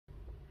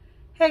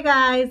Hey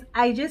guys,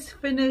 I just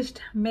finished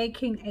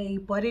making a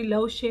body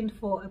lotion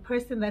for a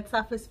person that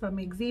suffers from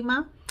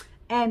eczema,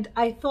 and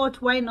I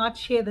thought why not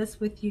share this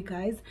with you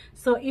guys.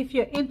 So if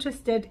you're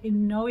interested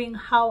in knowing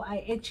how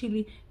I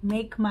actually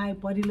make my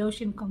body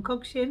lotion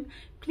concoction,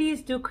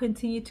 please do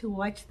continue to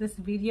watch this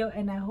video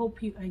and I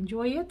hope you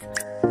enjoy it.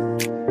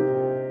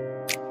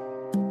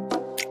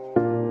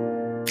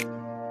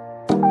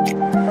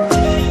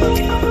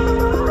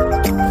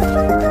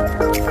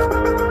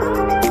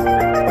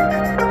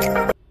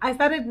 I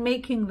started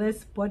making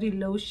this body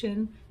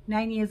lotion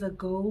 9 years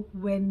ago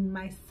when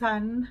my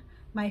son,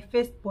 my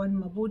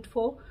firstborn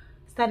Mabutfo,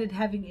 started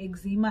having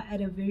eczema at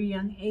a very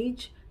young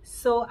age.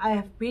 So I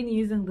have been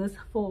using this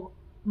for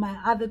my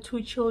other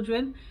two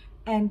children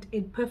and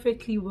it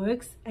perfectly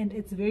works, and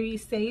it's very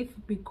safe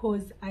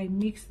because I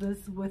mix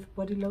this with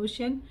body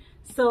lotion.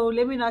 So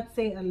let me not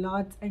say a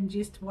lot and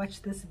just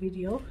watch this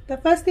video. The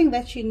first thing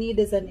that you need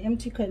is an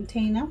empty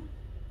container.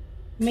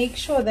 Make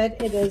sure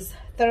that it is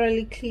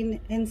thoroughly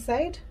clean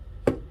inside.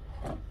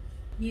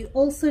 You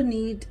also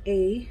need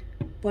a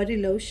body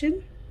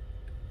lotion.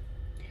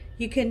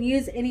 You can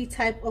use any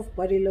type of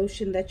body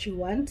lotion that you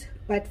want,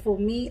 but for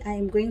me I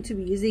am going to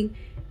be using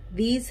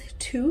these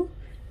two.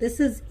 This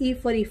is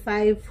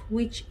E45,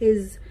 which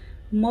is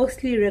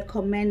mostly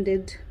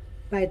recommended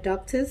by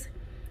doctors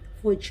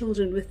for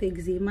children with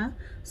eczema.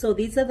 So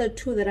these are the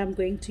two that I'm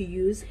going to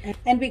use,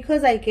 and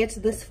because I get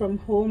this from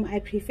home, I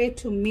prefer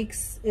to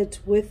mix it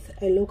with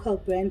a local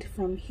brand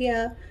from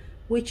here,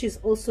 which is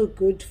also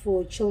good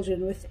for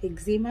children with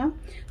eczema.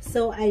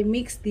 So I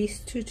mix these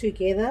two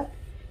together,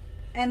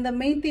 and the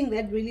main thing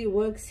that really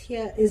works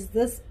here is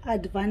this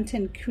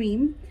Advanten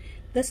cream.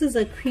 This is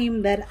a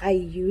cream that I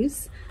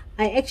use.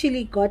 I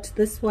actually got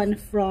this one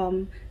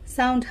from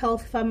Sound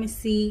Health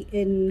Pharmacy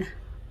in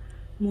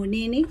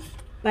Munini,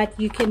 but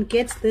you can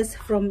get this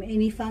from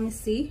any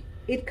pharmacy.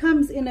 It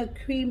comes in a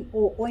cream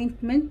or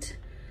ointment,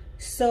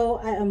 so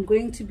I am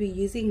going to be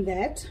using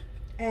that,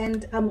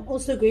 and I'm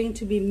also going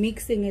to be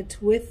mixing it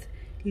with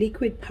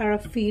liquid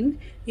paraffin.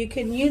 You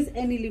can use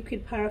any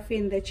liquid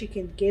paraffin that you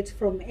can get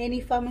from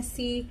any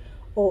pharmacy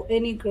or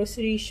any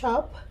grocery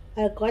shop.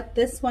 I got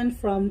this one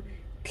from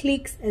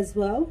Clicks as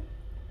well.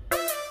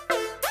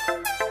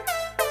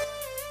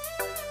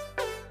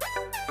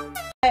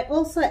 I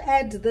also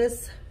add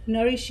this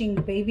nourishing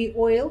baby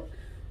oil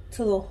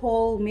to the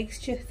whole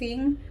mixture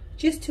thing,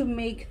 just to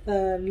make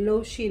the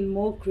lotion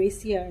more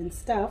greasier and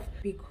stuff,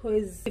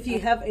 because if you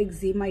have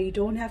eczema you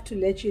don't have to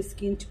let your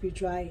skin to be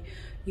dry,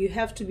 you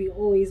have to be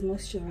always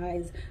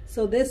moisturized.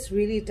 So this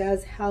really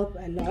does help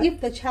a lot. If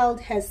the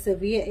child has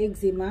severe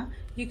eczema,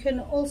 you can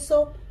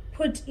also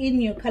put in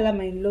your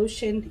calamine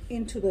lotion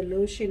into the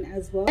lotion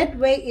as well. That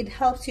way it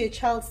helps your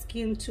child's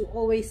skin to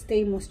always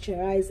stay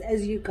moisturized.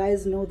 As you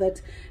guys know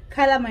that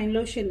calamine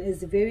lotion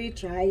is very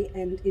dry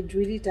and it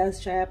really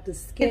does dry up the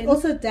skin. It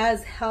also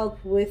does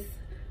help with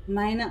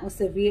minor or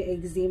severe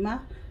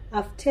eczema.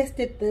 I've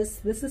tested this.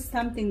 This is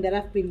something that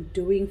I've been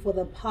doing for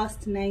the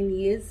past 9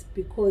 years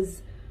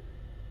because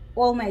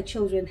all my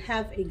children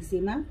have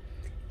eczema.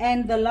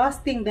 And the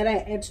last thing that I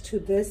add to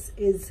this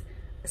is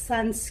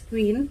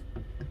sunscreen.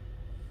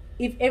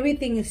 If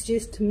everything is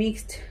just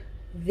mixed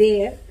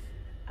there,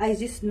 I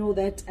just know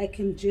that I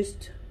can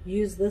just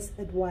use this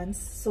at once.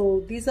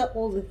 So these are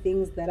all the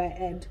things that I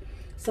add.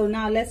 So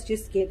now let's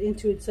just get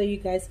into it so you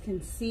guys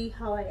can see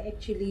how I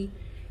actually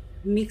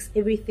mix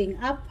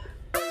everything up.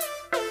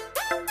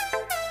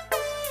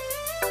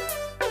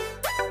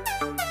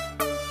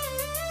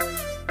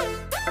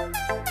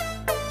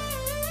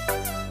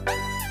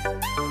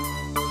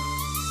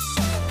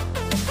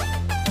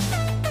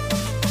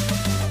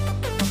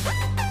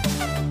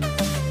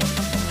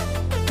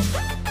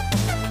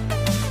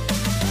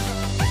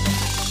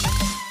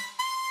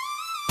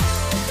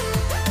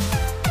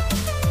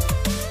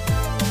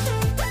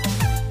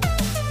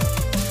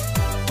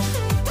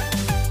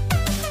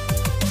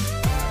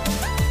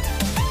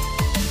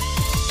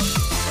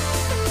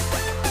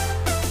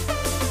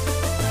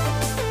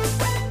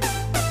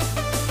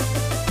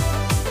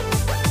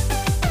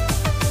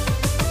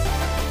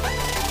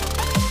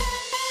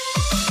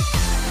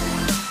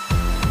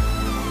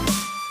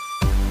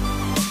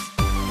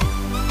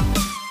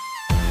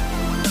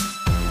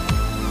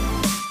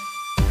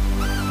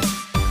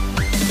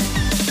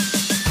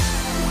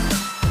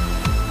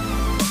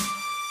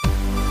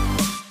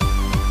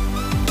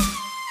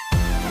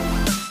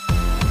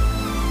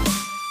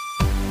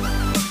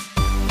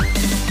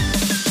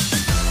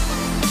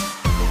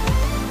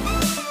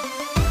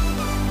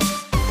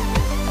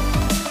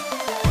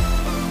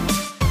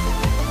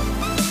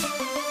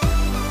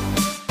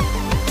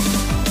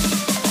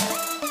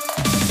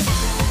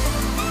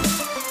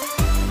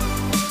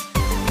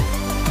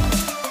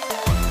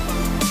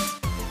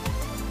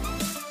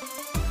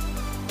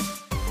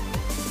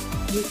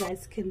 You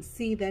guys can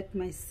see that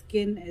my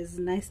skin is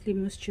nicely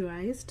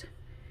moisturized.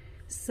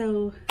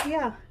 So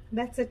yeah,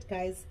 that's it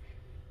guys,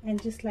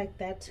 and just like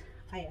that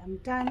I am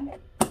done.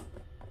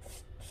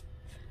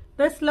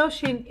 This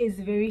lotion is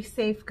very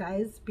safe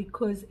guys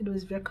because it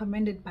was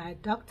recommended by a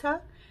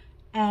doctor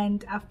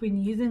and I've been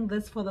using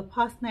this for the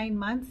past 9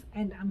 months,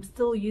 and I'm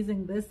still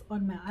using this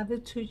on my other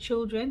 2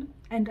 children.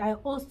 And I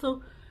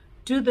also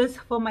do this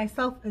for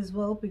myself as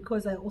well,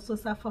 because I also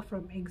suffer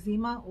from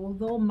eczema,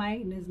 although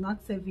mine is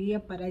not severe,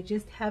 but I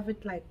just have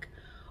it like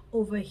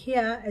over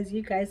here. As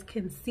you guys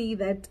can see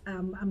that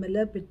I'm a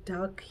little bit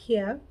dark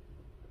here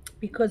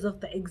because of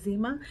the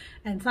eczema,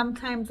 and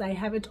sometimes I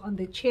have it on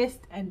the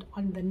chest and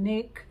on the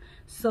neck.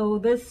 So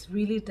this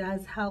really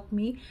does help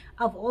me.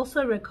 I've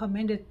also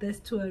recommended this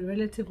to a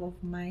relative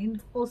of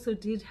mine, also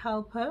did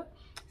help her.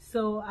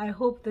 So I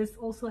hope this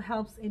also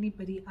helps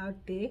anybody out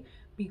there,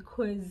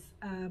 because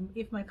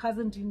if my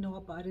cousin didn't know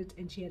about it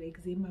and she had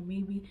eczema,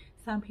 maybe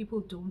some people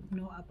don't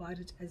know about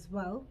it as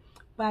well.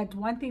 But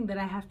one thing that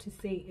I have to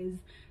say is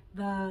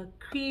the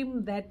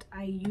cream that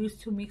I use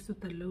to mix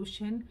with the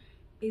lotion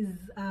is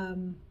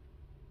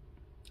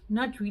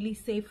not really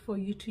safe for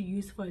you to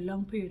use for a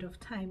long period of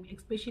time,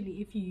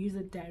 especially if you use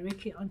it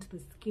directly onto the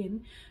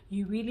skin.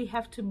 You really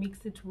have to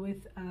mix it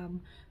with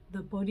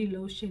the body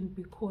lotion,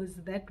 because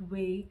that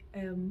way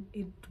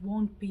it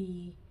won't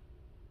be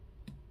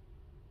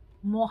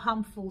more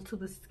harmful to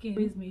the skin.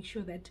 Always make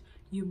sure that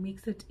you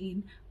mix it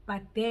in.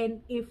 But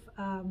then if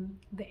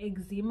the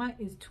eczema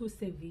is too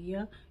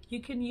severe, you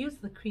can use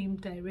the cream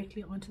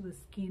directly onto the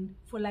skin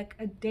for like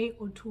a day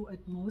or 2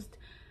 at most.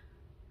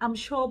 I'm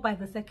sure by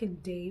the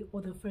 2nd day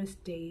or the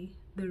 1st day,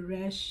 the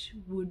rash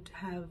would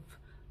have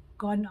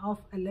gone off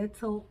a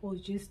little, or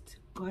just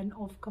gone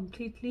off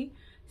completely.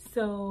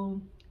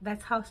 So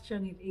that's how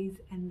strong it is,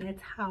 and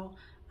that's how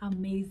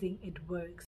amazing it works.